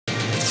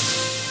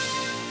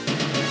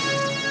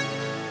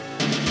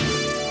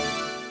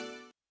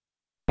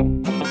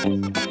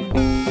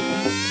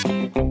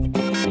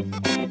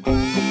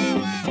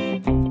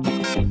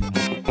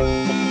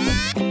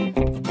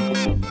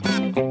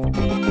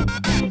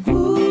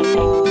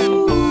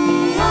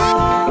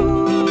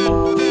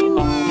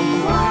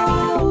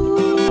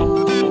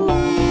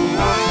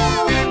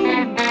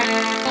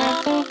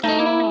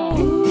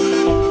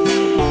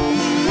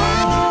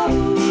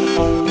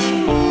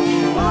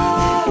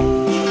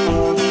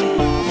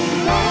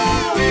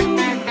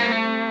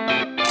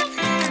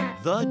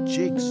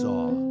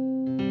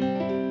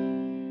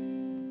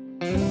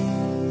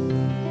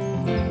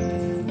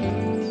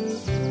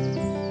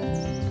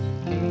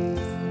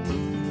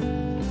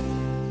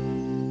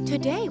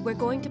Today we're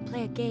going to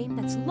play a game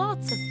that's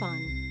lots of fun.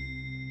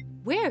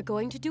 We're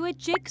going to do a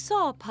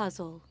jigsaw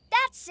puzzle.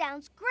 That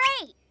sounds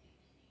great!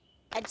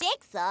 A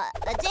jigsaw?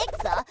 A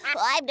jigsaw?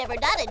 Well, I've never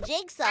done a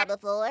jigsaw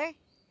before.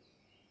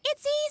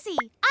 It's easy.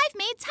 I've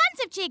made tons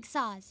of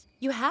jigsaws.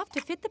 You have to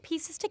fit the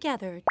pieces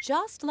together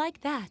just like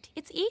that.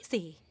 It's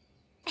easy.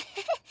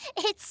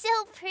 It's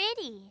so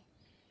pretty.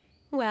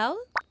 Well,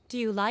 do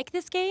you like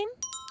this game?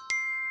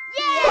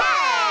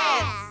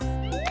 Yes!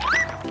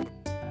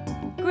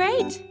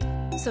 Great!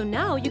 So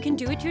now you can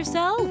do it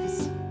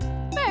yourselves.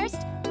 First,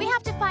 we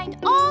have to find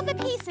all the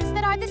pieces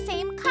that are the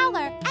same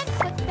color and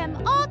put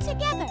them all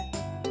together.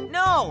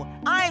 No,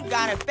 I've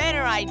got a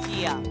better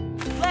idea.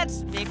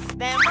 Let's mix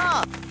them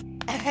up.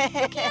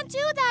 You can't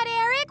do that,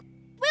 Eric.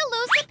 We'll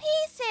lose the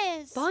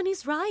pieces.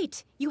 Bonnie's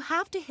right. You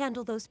have to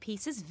handle those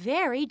pieces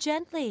very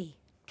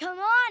gently. Come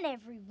on,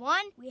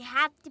 everyone. We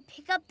have to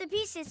pick up the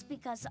pieces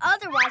because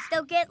otherwise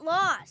they'll get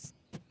lost.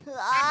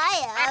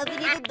 I have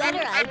an even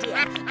better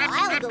idea.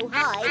 I'll go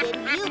hide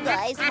and you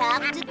guys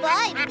have to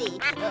find me.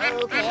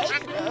 Okay?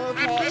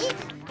 Okay?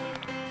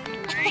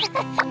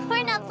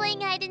 We're not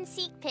playing hide and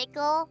seek,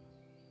 Pickle.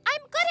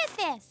 I'm good at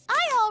this. I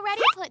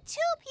already put 2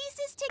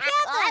 pieces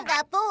together. I've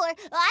got 4.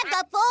 I've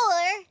got 4.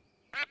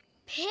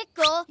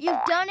 Pickle,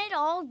 you've done it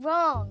all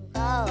wrong.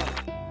 Oh.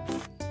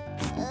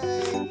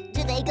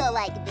 Do they go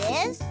like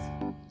this?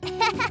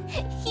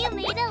 You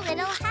made a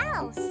little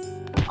house.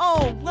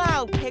 Oh,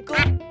 wow, Pickle.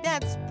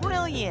 That's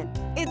brilliant.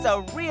 It's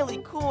a really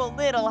cool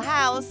little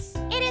house.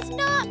 It is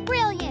not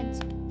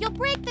brilliant. You'll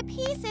break the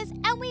pieces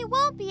and we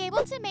won't be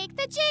able to make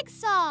the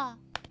jigsaw.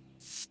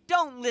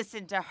 Don't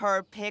listen to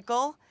her,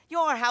 Pickle.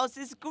 Your house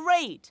is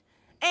great.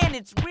 And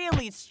it's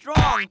really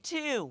strong,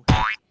 too.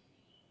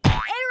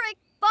 Eric,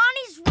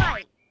 Bonnie's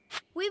right.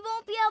 We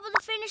won't be able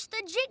to finish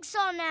the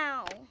jigsaw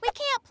now. We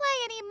can't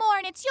play anymore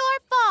and it's your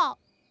fault.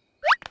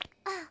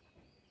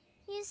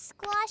 You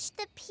squashed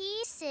the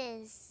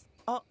pieces.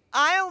 Oh,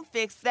 I'll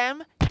fix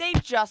them. They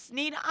just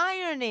need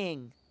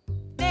ironing.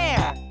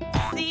 There,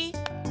 see?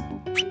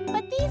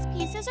 But these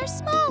pieces are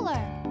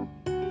smaller.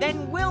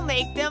 Then we'll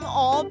make them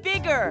all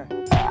bigger.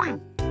 This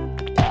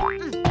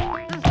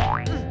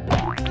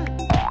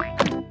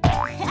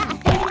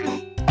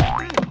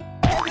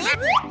is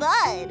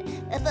fun.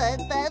 Fun,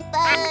 fun,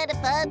 fun,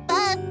 fun, fun,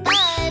 fun,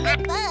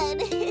 fun.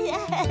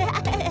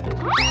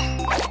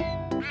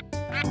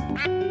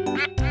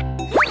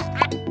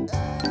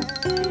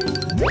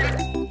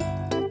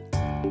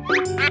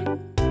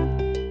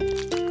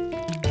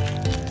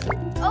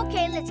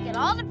 Okay, let's get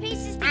all the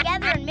pieces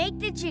together and make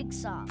the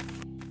jigsaw.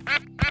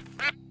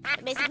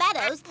 Miss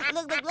Meadows,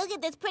 look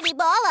at this pretty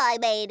ball I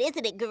made.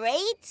 Isn't it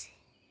great?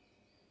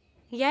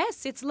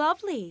 Yes, it's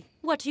lovely.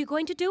 What are you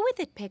going to do with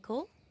it,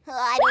 Pickle?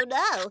 I don't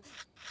know.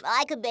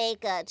 I could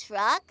make a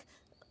truck,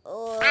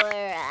 or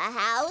a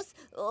house,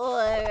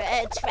 or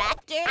a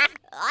tractor.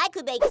 I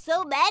could make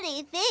so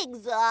many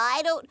things.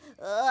 I don't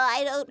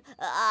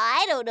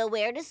know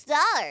where to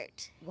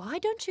start. Why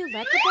don't you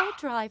let the ball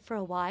dry for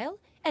a while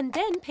and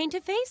then paint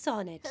a face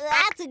on it?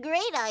 That's a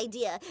great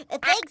idea.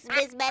 Thanks,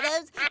 Miss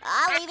Meadows.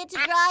 I'll leave it to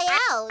dry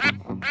out.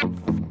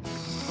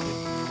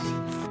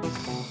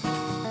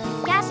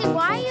 Cassie,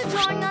 why are you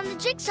drawing on the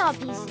jigsaw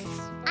pieces?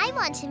 I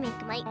want to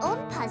make my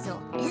own puzzle.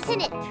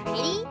 Isn't it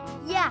pretty?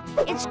 Yeah,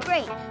 it's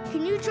great.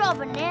 Can you draw a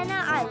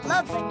banana? I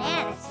love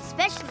bananas,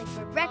 especially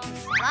for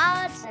breakfast.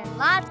 Lots and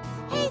lots.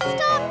 Hey,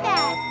 stop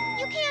that!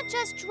 You can't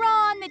just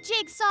draw on the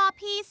jigsaw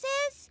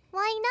pieces.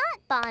 Why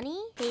not,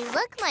 Bonnie? They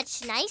look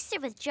much nicer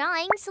with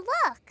drawings.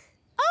 Look.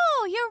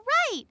 Oh, you're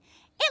right.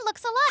 It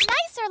looks a lot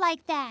nicer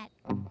like that.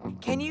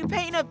 Can you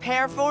paint a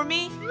pear for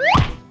me?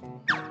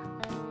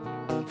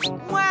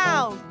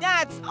 Wow,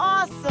 that's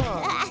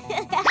awesome!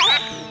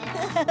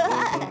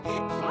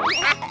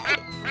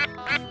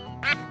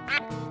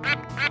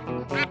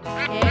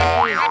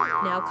 Hey,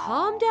 now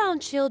calm down,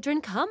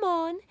 children. Come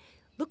on.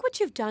 Look what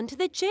you've done to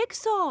the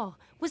jigsaw.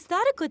 Was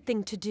that a good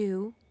thing to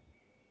do?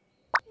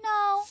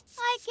 No,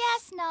 I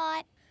guess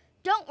not.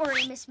 Don't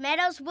worry, Miss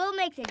Meadows. We'll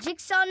make the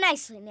jigsaw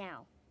nicely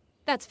now.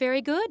 That's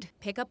very good.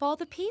 Pick up all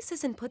the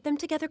pieces and put them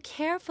together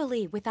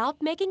carefully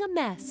without making a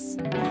mess.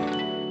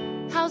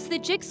 How's the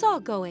jigsaw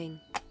going?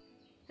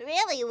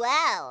 Really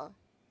well.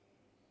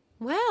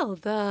 Well,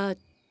 the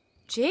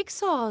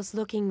jigsaw's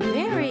looking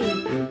very,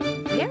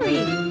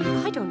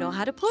 I don't know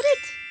how to put it.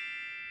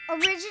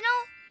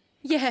 Original?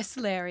 Yes,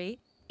 Larry.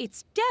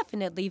 It's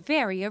definitely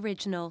very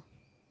original.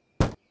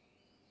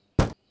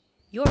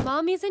 Your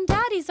mommies and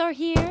daddies are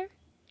here.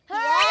 Hooray!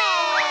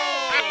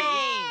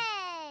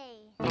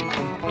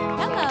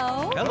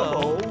 Hello.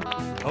 Hello.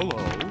 Hello.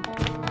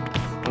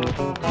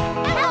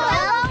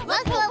 Hello!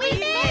 Look what we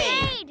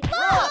made!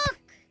 Look!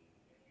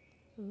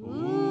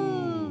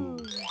 Ooh.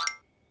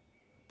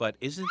 But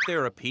isn't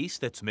there a piece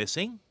that's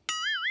missing?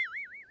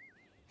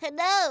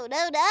 No.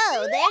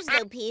 There's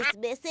no piece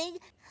missing.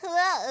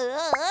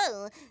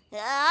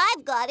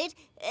 I've got it.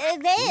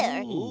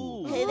 There.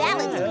 Ooh. That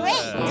looks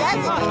great,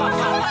 doesn't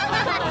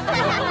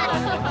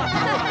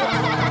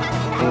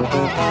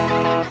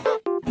it?